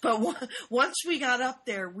 But once we got up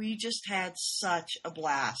there, we just had such a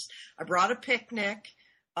blast. I brought a picnic.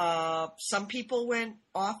 Some people went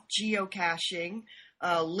off geocaching.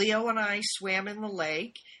 Leo and I swam in the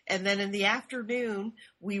lake. And then in the afternoon,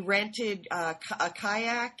 we rented a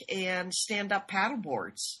kayak and stand-up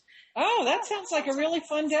paddleboards. Oh, that sounds like a really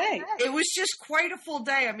fun day. It was just quite a full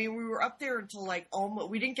day. I mean, we were up there until almost,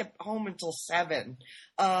 we didn't get home until 7.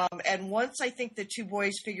 And once I think the two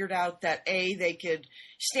boys figured out that they could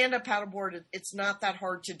stand up paddleboard, it's not that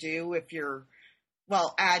hard to do if you're,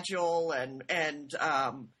 agile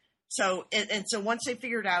so once they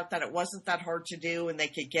figured out that it wasn't that hard to do and they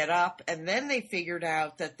could get up, and then they figured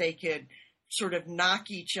out that they could sort of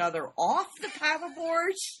knock each other off the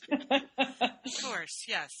paddleboards. Of course,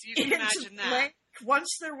 yes. You can imagine that.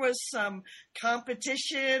 Once there was some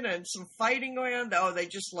competition and some fighting going on, they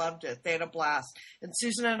just loved it. They had a blast. And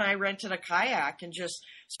Susan and I rented a kayak and just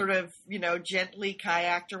sort of, gently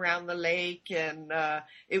kayaked around the lake. And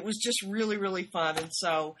it was just really, really fun. And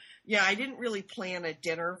so, I didn't really plan a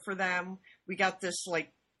dinner for them. We got this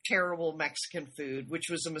terrible Mexican food, which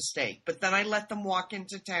was a mistake. But then I let them walk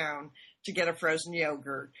into town to get a frozen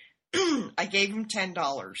yogurt. I gave him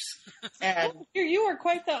 $10. And you are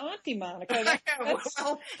quite the auntie, Monica. That's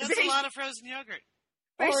a lot of frozen yogurt.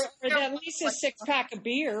 Or at least a 6-pack of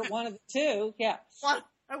beer, one of the two. Yeah.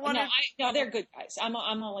 No, they're good guys. I'm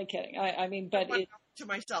only kidding. To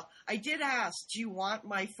myself, I did ask, do you want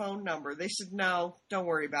my phone number? They said, no, don't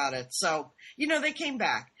worry about it. So, they came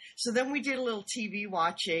back. So then we did a little TV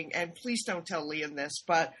watching, and please don't tell Liam this,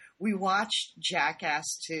 but we watched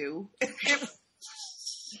Jackass 2.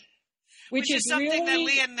 Which is something that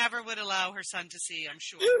Leah never would allow her son to see, I'm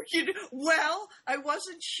sure. Well, I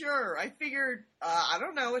wasn't sure. I figured, I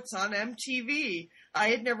don't know, it's on MTV. I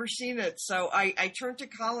had never seen it. So I turned to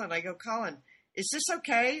Colin. I go, Colin, is this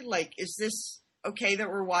okay? Is this okay that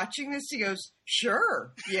we're watching this? He goes,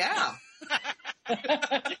 sure, yeah.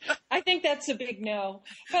 I think that's a big no.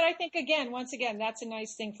 But I think, once again, that's a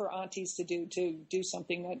nice thing for aunties to do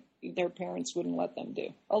something that their parents wouldn't let them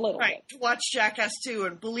do. A little bit. To watch Jackass 2,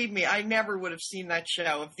 and believe me, I never would have seen that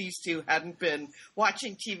show if these two hadn't been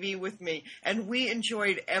watching TV with me. And we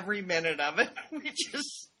enjoyed every minute of it.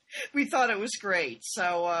 We thought it was great.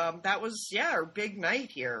 So that was, our big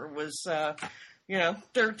night here was,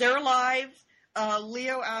 they're live.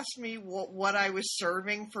 Leo asked me what I was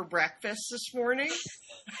serving for breakfast this morning.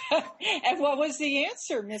 And what was the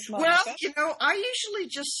answer, Miss Monica? Well, I usually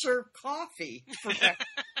just serve coffee for breakfast.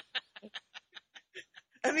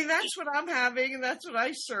 I mean, that's what I'm having, and that's what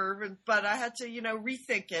I serve. But I had to,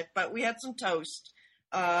 rethink it. But we had some toast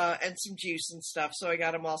and some juice and stuff, so I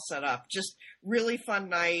got them all set up. Just really fun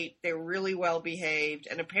night. They were really well behaved,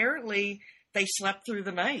 and apparently they slept through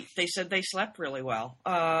the night. They said they slept really well.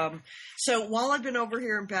 So while I've been over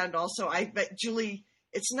here in Bend, also, I bet, Julie,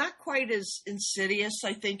 it's not quite as insidious,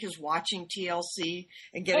 I think, as watching TLC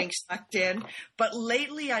and getting sucked in. But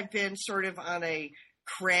lately I've been sort of on a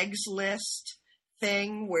Craigslist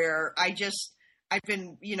thing where I've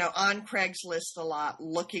been, on Craigslist a lot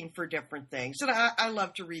looking for different things. And I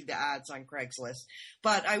love to read the ads on Craigslist.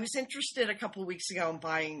 But I was interested a couple of weeks ago in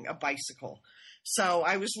buying a bicycle. So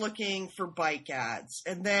I was looking for bike ads,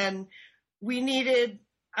 and then we needed,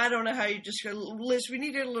 I don't know how you describe, Liz, we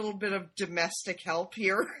needed a little bit of domestic help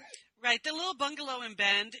here. Right. The little bungalow in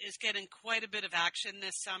Bend is getting quite a bit of action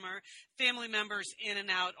this summer. Family members in and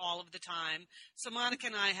out all of the time. So Monica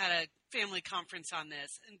and I had a family conference on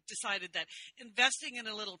this and decided that investing in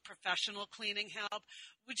a little professional cleaning help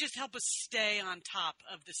would just help us stay on top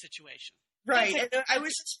of the situation. Right. And I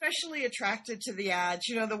was especially attracted to the ads,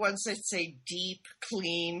 the ones that say deep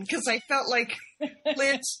clean, because I felt like,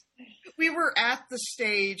 Liz, we were at the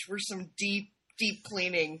stage where some deep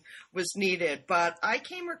cleaning was needed. But I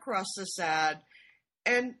came across this ad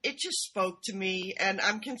and it just spoke to me, and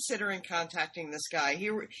I'm considering contacting this guy.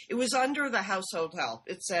 It was under the household help.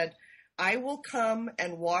 It said, "I will come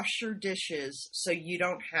and wash your dishes so you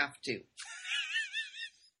don't have to."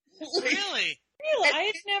 Really? Really,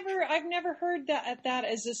 I've never heard that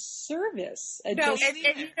as a service.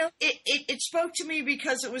 It spoke to me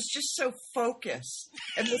because it was just so focused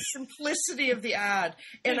and the simplicity of the ad.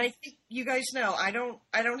 And I think you guys know I don't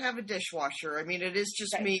have a dishwasher. I mean, it is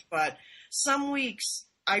just me. But some weeks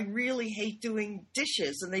I really hate doing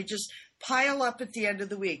dishes, and they just pile up at the end of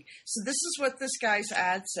the week. So this is what this guy's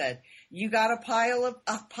ad said: "You got a pile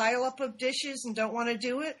up of dishes and don't want to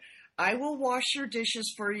do it? I will wash your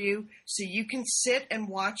dishes for you so you can sit and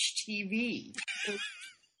watch TV."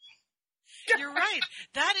 You're right.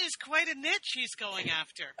 That is quite a niche he's going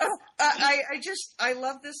after. I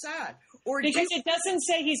love this ad. Because it doesn't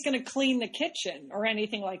say he's going to clean the kitchen or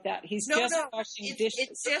anything like that. He's just washing dishes.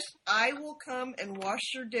 It's just, "I will come and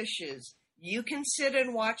wash your dishes. You can sit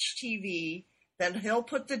and watch TV. Then he'll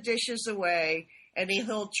put the dishes away, and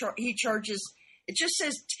he charges." It just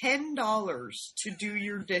says $10 to do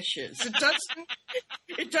your dishes. It doesn't.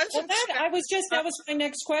 That was my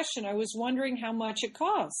next question. I was wondering how much it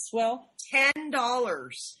costs. Well,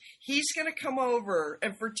 $10. He's going to come over,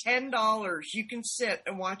 and for $10, you can sit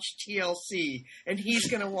and watch TLC, and he's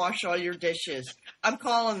going to wash all your dishes. I'm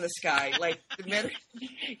calling this guy.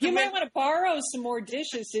 You might want to borrow some more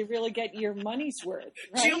dishes to really get your money's worth.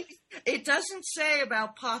 Right? Julie, it doesn't say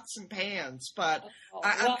about pots and pans, but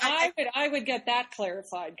I would get that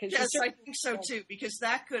clarified. Yes, I think so too, because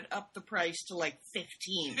that could up the price to like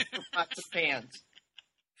 $15 for pots and pans.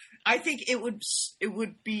 I think it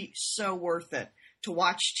would be so worth it to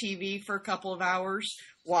watch TV for a couple of hours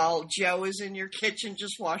while Joe is in your kitchen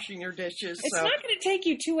just washing your dishes. It's not going to take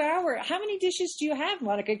you 2 hours. How many dishes do you have,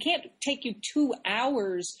 Monica? It can't take you 2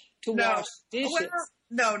 hours to wash dishes.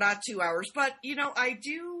 No, not 2 hours. But, I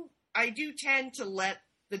do tend to let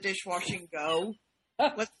the dishwashing go.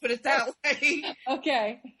 Let's put it that way.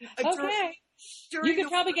 Okay. You could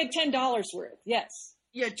probably get $10 worth. Yes.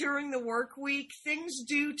 Yeah, during the work week, things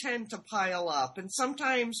do tend to pile up. And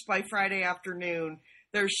sometimes by Friday afternoon,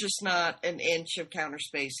 there's just not an inch of counter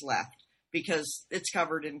space left because it's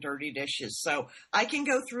covered in dirty dishes. So I can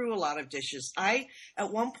go through a lot of dishes. I,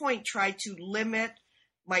 at one point, tried to limit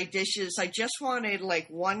my dishes. I just wanted like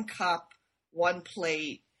 1 cup, 1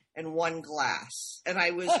 plate, and 1 glass. And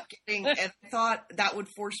I was and I thought that would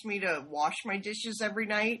force me to wash my dishes every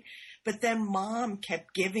night. But then Mom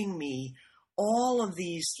kept giving me all of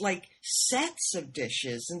these like sets of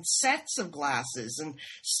dishes and sets of glasses and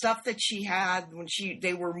stuff that she had when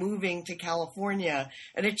they were moving to California,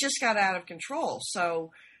 and it just got out of control.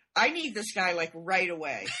 So I need this guy like right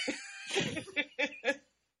away.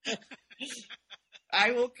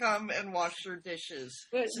 I will come and wash their dishes.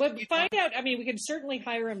 But find out. I mean, we could certainly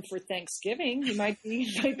hire him for Thanksgiving. He might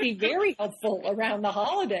be very helpful around the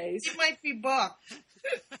holidays. He might be booked.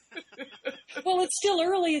 Well, it's still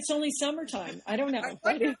early. It's only summertime. I don't know. I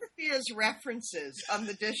wonder if he has references on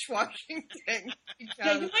the dishwashing thing.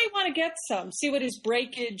 Yeah, you might want to get some. See what his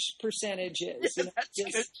breakage percentage is. That's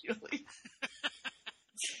good, Julie.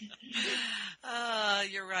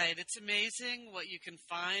 You're right. It's amazing what you can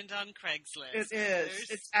find on Craigslist. It is.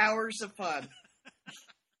 It's hours of fun.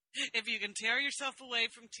 If you can tear yourself away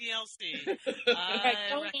from TLC,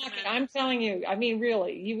 don't knock it. I'm telling you. I mean,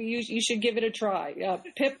 really, you should give it a try.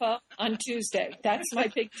 Pippa on Tuesday. That's my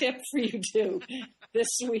big tip for you too this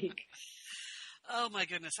week. Oh my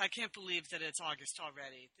goodness, I can't believe that it's August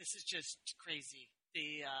already. This is just crazy.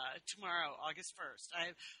 Tomorrow, August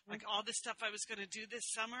 1st. Like all the stuff I was going to do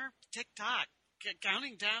this summer, TikTok,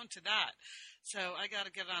 counting down to that. So I got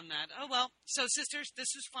to get on that. Oh, well. So, sisters,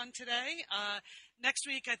 this was fun today. Next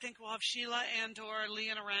week, I think we'll have Sheila and or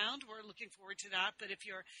Leanne around. We're looking forward to that. But if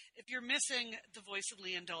you're missing the voice of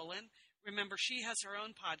Leanne Dolan, remember she has her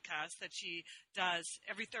own podcast that she does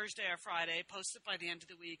every Thursday or Friday, posted by the end of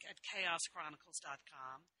the week at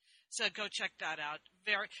chaoschronicles.com. So go check that out.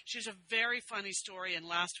 She's a very funny story in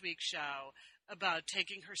last week's show about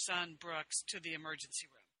taking her son Brooks to the emergency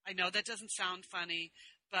room. I know that doesn't sound funny,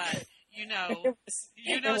 but you know,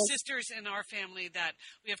 sisters in our family, that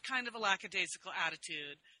we have kind of a lackadaisical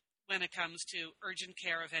attitude when it comes to urgent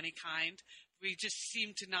care of any kind. We just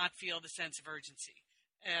seem to not feel the sense of urgency.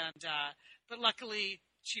 But luckily,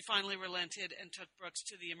 she finally relented and took Brooks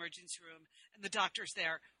to the emergency room, and the doctors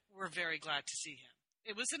there were very glad to see him.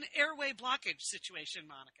 It was an airway blockage situation,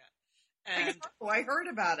 Monica. And I heard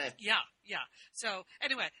about it. Yeah. So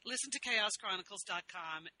anyway, listen to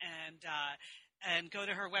chaoschronicles.com and go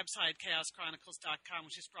to her website, chaoschronicles.com,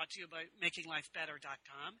 which is brought to you by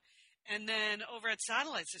makinglifebetter.com. And then over at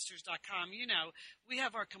satellitesisters.com, we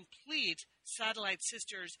have our complete Satellite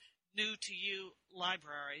Sisters New to You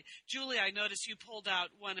library. Julie, I noticed you pulled out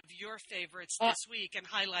one of your favorites this week and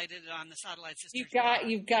highlighted it on the Satellite Sisters.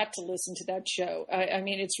 You've got to listen to that show. I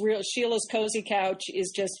mean, it's real. Sheila's Cozy Couch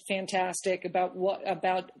is just fantastic about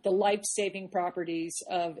the life-saving properties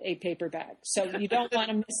of a paper bag. So you don't want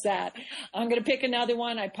to miss that. I'm going to pick another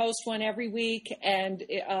one. I post one every week, and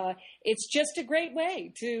it's just a great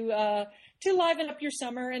way to liven up your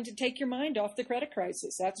summer and to take your mind off the credit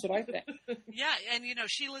crisis. That's what I think. Yeah, and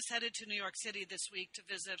Sheila's headed to New York City this week to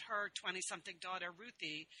visit her 20-something daughter,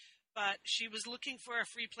 Ruthie, but she was looking for a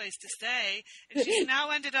free place to stay, and she's now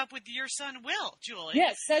ended up with your son, Will, Julie.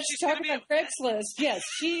 Yes, she's talking about Craigslist. Yes,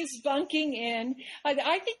 she's bunking in.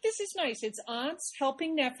 I think this is nice. It's aunts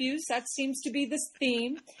helping nephews. That seems to be the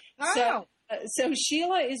theme. Oh. So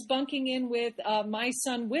Sheila is bunking in with my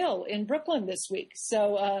son, Will, in Brooklyn this week.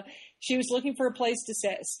 So she was looking for a place to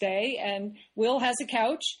stay, and Will has a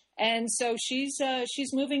couch, and so she's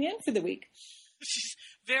moving in for the week. She's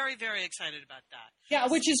very, very excited about that. Yeah,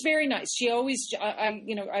 which is very nice. She always,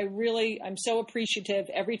 I'm so appreciative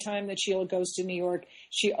every time that Sheila goes to New York.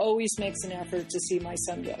 She always makes an effort to see my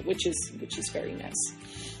son Will, which is very nice.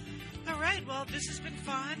 All right. Well, this has been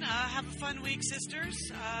fun. Have a fun week,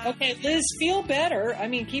 sisters. Okay, Liz, feel better. I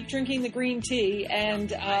mean, keep drinking the green tea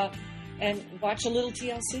and watch a little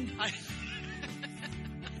TLC.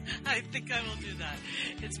 I think I will do that.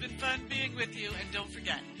 It's been fun being with you, and don't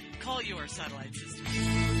forget, call your Satellite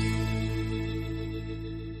Sisters.